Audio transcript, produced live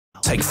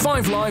Take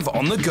 5 Live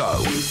on the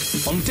go.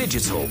 On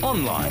digital,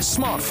 online,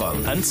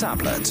 smartphone and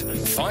tablet.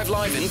 5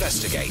 Live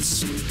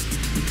investigates.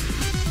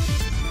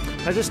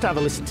 Now just have a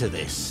listen to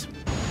this.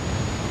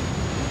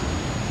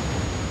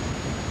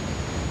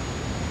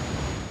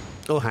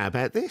 Or how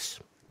about this?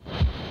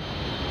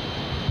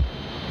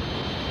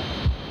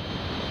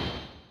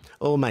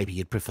 Or maybe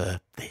you'd prefer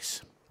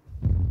this.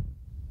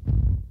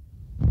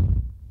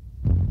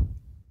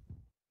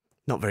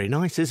 Not very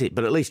nice, is it?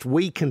 But at least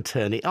we can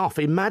turn it off.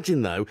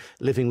 Imagine, though,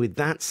 living with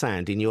that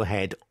sound in your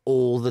head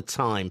all the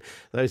time.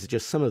 Those are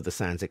just some of the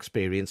sounds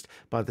experienced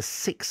by the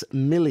 6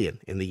 million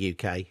in the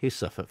UK who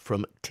suffer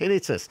from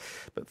tinnitus.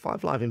 But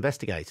 5 Live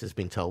investigators have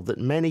been told that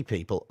many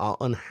people are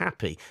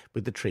unhappy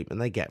with the treatment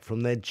they get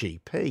from their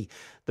GP.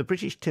 The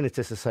British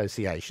Tinnitus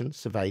Association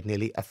surveyed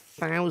nearly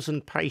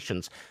 1,000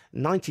 patients.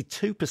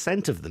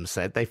 92% of them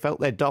said they felt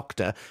their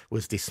doctor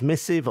was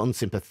dismissive,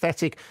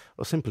 unsympathetic,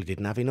 or simply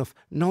didn't have enough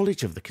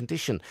knowledge of the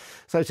condition.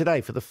 So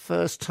today, for the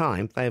first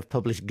time, they have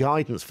published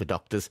guidance for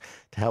doctors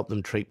to help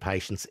them treat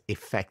patients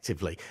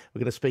effectively. We're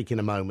going to speak in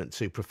a moment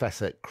to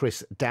Professor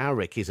Chris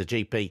Dowrick. He's a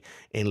GP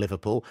in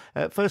Liverpool.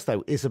 First,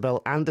 though,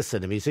 Isobel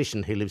Anderson, a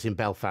musician who lives in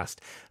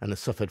Belfast and has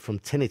suffered from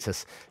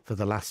tinnitus for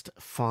the last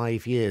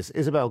 5 years.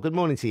 Isobel, good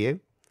morning to you.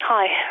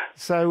 Hi.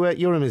 So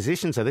you're a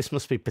musician, so this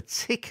must be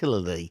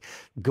particularly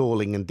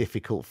galling and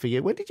difficult for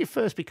you. When did you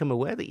first become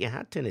aware that you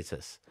had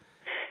tinnitus?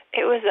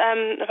 It was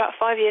about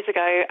 5 years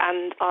ago,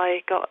 and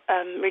I got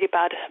really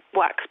bad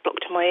wax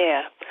blocked in my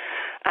ear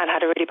and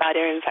had a really bad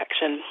ear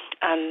infection.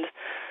 And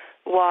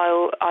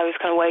while I was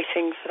kind of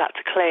waiting for that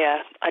to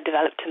clear, I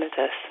developed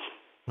tinnitus.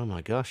 Oh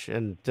my gosh!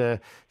 And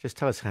just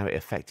tell us how it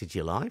affected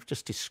your life.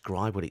 Just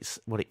describe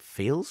what it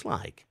feels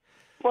like.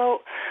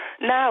 Well,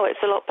 now it's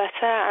a lot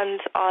better,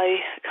 and I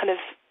kind of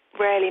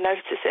rarely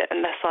notice it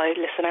unless I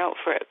listen out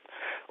for it,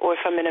 or if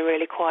I'm in a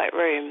really quiet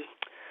room.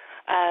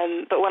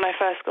 But when I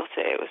first got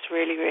it, it was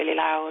really, really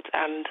loud,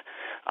 and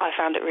I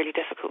found it really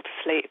difficult to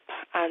sleep.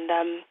 And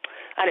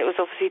it was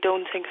obviously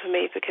daunting for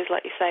me because,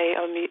 like you say,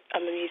 I'm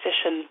a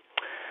musician.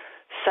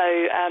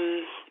 So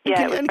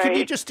Can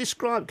you just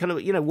describe kind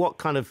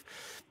of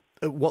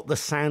what the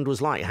sound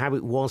was like, how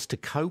it was to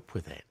cope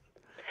with it?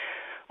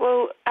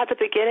 Well, at the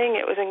beginning,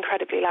 it was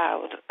incredibly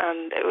loud,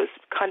 and it was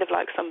kind of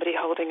like somebody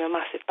holding a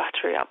massive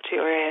battery up to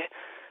your ear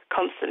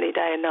constantly,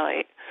 day and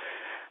night.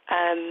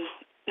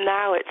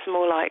 Now it's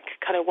more like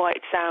kind of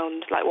white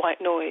sound, like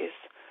white noise.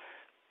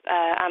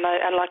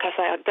 And like I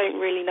say, I don't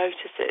really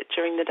notice it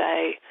during the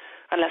day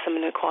unless I'm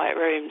in a quiet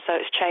room, so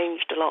it's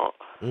changed a lot.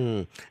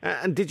 Mm.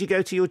 And did you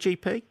go to your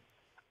GP?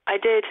 I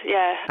did,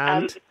 yeah.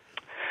 And?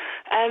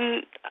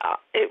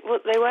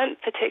 They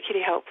weren't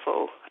particularly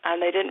helpful,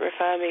 and they didn't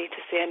refer me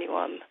to see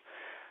anyone.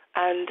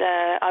 And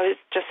I was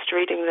just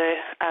reading the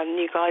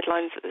new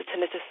guidelines that the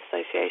Tinnitus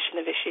Association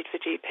have issued for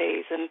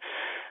GPs, and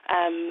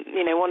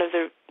one of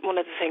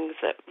the things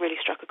that really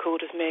struck a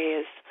chord with me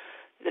is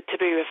that to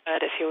be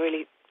referred if you're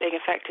really being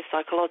affected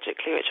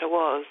psychologically, which I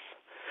was.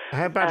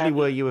 How badly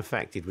were you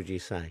affected, would you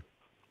say?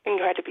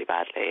 Incredibly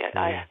badly.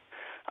 Yeah.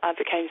 I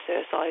became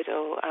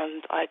suicidal,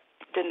 and I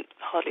didn't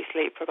hardly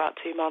sleep for about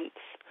 2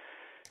 months.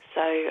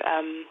 So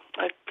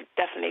I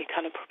definitely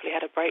kind of probably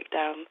had a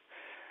breakdown,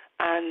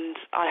 and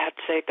I had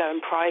to go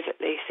and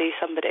privately see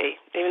somebody,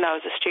 even though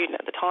I was a student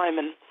at the time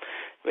and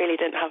really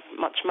didn't have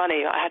much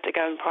money. I had to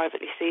go and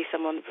privately see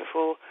someone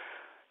before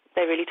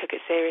they really took it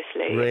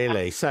seriously.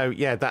 Really? So,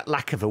 yeah, that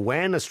lack of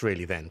awareness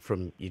really then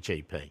from your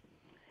GP?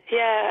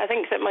 Yeah, I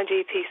think that my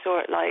GP saw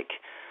it like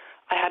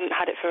I hadn't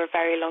had it for a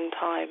very long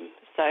time,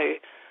 so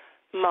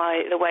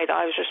the way that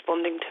I was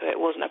responding to it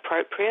wasn't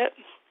appropriate.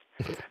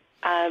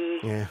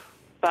 Yeah.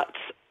 But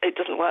it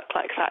doesn't work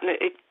like that. And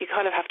you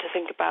kind of have to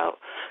think about,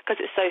 because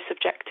it's so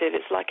subjective,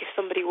 it's like if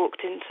somebody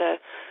walked into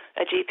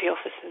a GP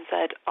office and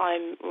said,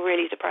 I'm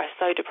really depressed,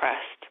 so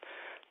depressed,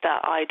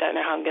 that I don't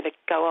know how I'm going to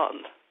go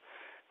on.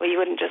 Well, you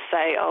wouldn't just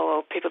say, oh,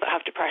 well, people that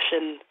have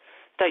depression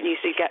don't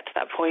usually get to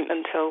that point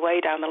until way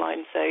down the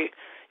line, so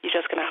you're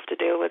just going to have to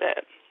deal with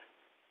it.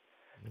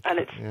 And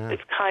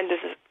it's kind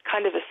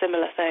of a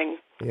similar thing.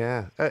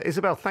 Yeah.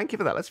 Isobel, thank you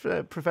for that. Let's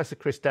Professor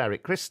Chris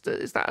Dowrick. Chris,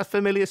 is that a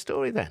familiar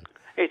story then?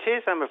 It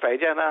is, I'm afraid.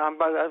 Yeah, no, I'm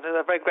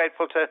very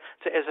grateful to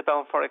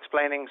Isobel for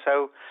explaining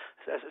so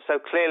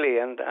clearly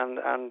and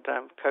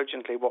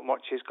cogently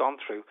what she's gone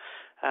through.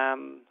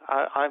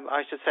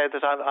 I should say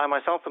that I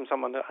myself am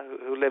someone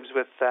who lives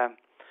with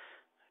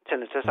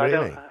tinnitus.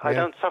 Really? I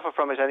don't suffer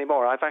from it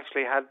anymore. I've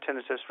actually had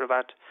tinnitus for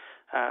about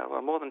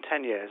more than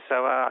 10 years,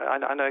 so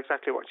I know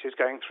exactly what she's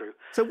going through.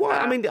 So what?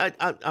 I mean,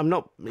 I'm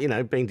not,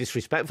 being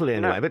disrespectful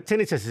in any way, but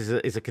tinnitus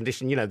is a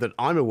condition, that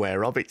I'm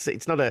aware of.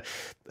 It's not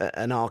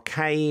an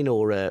arcane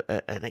or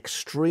an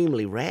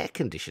extremely rare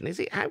condition, is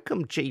it? How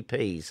come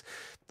GPs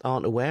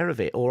aren't aware of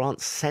it or aren't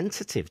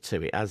sensitive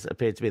to it, as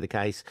appeared to be the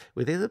case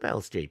with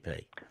Isobel's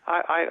GP?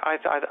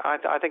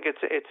 I think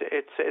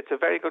it's a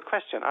very good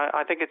question.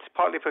 I think it's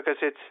partly because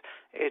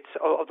it's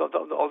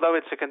although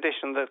it's a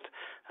condition that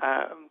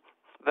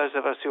those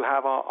of us who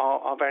have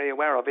are very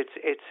aware of.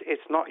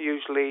 It's not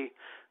usually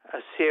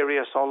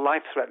serious or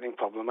life-threatening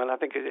problem. And I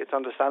think it's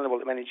understandable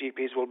that many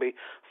GPs will be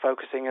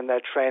focusing in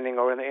their training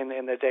or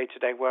in their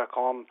day-to-day work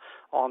on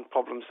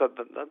problems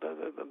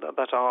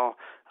that are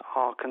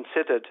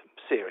considered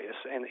serious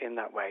in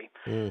that way.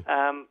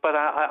 But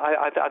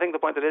I think the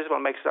point that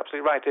Isobel makes is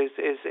absolutely right. Is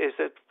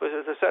that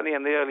certainly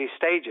in the early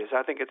stages,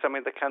 I think it's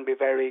something that can be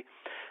very,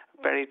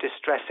 very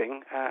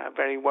distressing,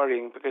 very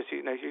worrying, because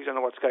you don't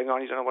know what's going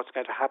on, you don't know what's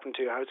going to happen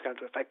to you, how it's going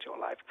to affect your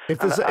life. If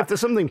there's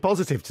something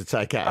positive to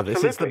take out of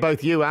this, it's that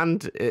both you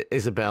and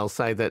Isobel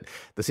say that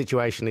the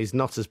situation is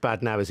not as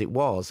bad now as it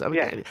was. I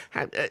mean,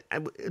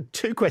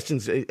 two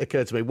questions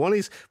occur to me. One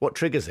is what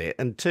triggers it,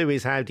 and two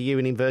is how do you,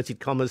 in inverted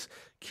commas,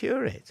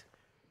 cure it?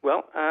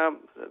 Well,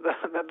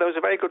 those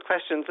are very good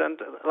questions, and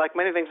like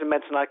many things in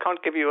medicine, I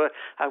can't give you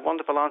a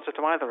wonderful answer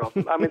to either of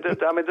them. I mean, there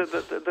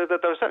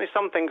are certainly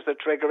some things that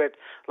trigger it,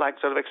 like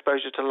sort of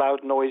exposure to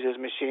loud noises,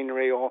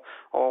 machinery, or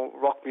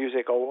rock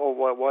music,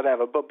 or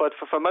whatever. But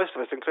for most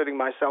of us, including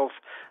myself,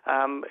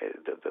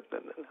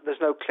 there's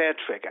no clear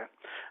trigger.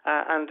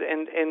 And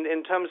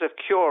in terms of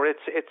cure,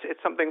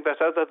 it's something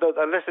that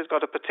unless it's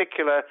got a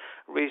particular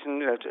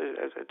reason,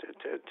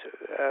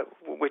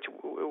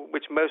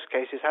 which most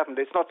cases haven't.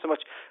 It's not so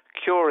much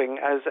curing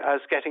as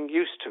getting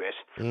used to it,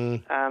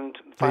 and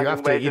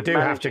you do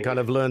have to kind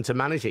of learn to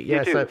manage it.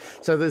 Yeah.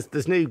 So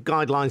there's new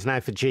guidelines now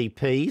for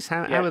GPs.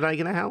 How are they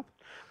going to help?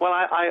 Well,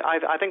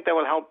 I think they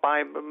will help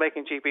by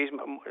making GPs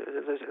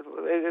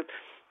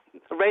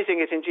raising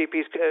it in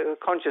GPs'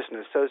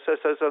 consciousness, so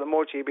the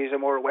more GPs are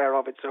more aware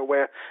of it, so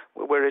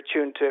we're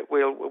attuned to it,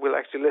 we'll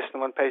actually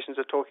listen when patients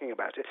are talking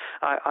about it.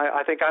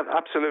 I think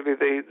absolutely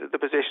the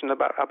position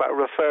about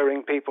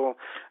referring people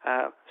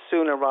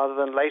sooner rather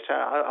than later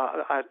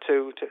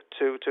to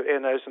ear,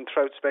 nose and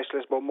throat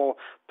specialists, but more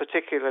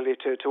particularly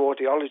to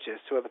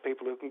audiologists, who are the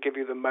people who can give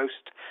you the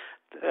most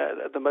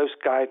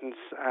guidance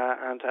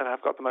and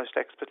have got the most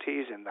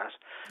expertise in that.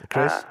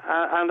 Chris?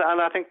 And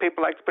I think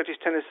people like the British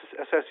Tinnitus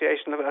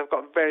Association have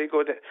got very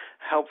good,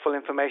 helpful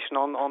information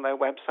on their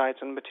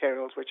websites and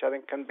materials, which I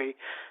think can be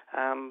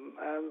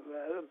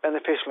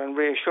beneficial and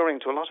reassuring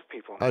to a lot of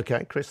people.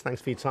 OK, Chris,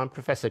 thanks for your time.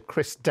 Professor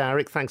Chris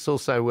Darrick, thanks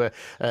also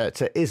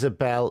to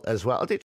Isobel as well.